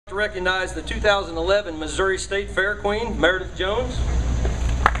To recognize the 2011 Missouri State Fair Queen, Meredith Jones.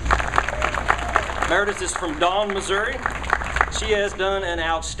 Meredith is from Dawn, Missouri. She has done an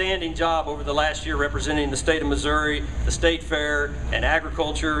outstanding job over the last year representing the state of Missouri, the state fair, and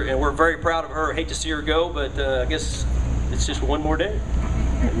agriculture, and we're very proud of her. I hate to see her go, but I guess it's just one more day.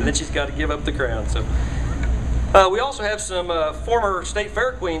 And then she's got to give up the crown. So, we also have some former state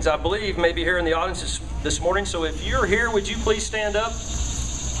fair queens, I believe, maybe here in the audience this morning. So if you're here, would you please stand up?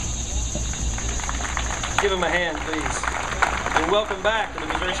 Give them a hand, please. And welcome back to the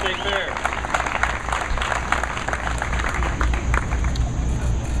Missouri State Fair.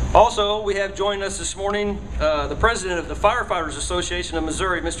 Also, we have joining us this morning the president of the Firefighters Association of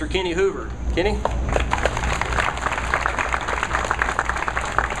Missouri, Mr. Kenny Hoover. Kenny?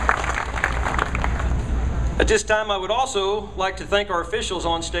 At this time, I would also like to thank our officials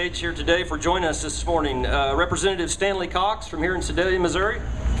on stage here today for joining us this morning. Representative Stanley Cox from here in Sedalia, Missouri.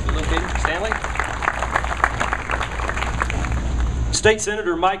 Stanley. State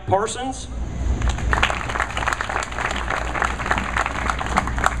Senator Mike Parsons.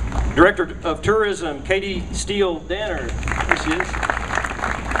 Director of Tourism, Katie Steele-Danner. Here she is.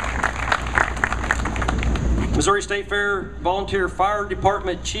 Missouri State Fair Volunteer Fire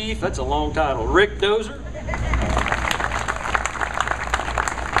Department Chief, that's a long title, Rick Dozer.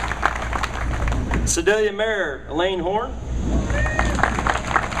 Sedalia Mayor, Elaine Horn.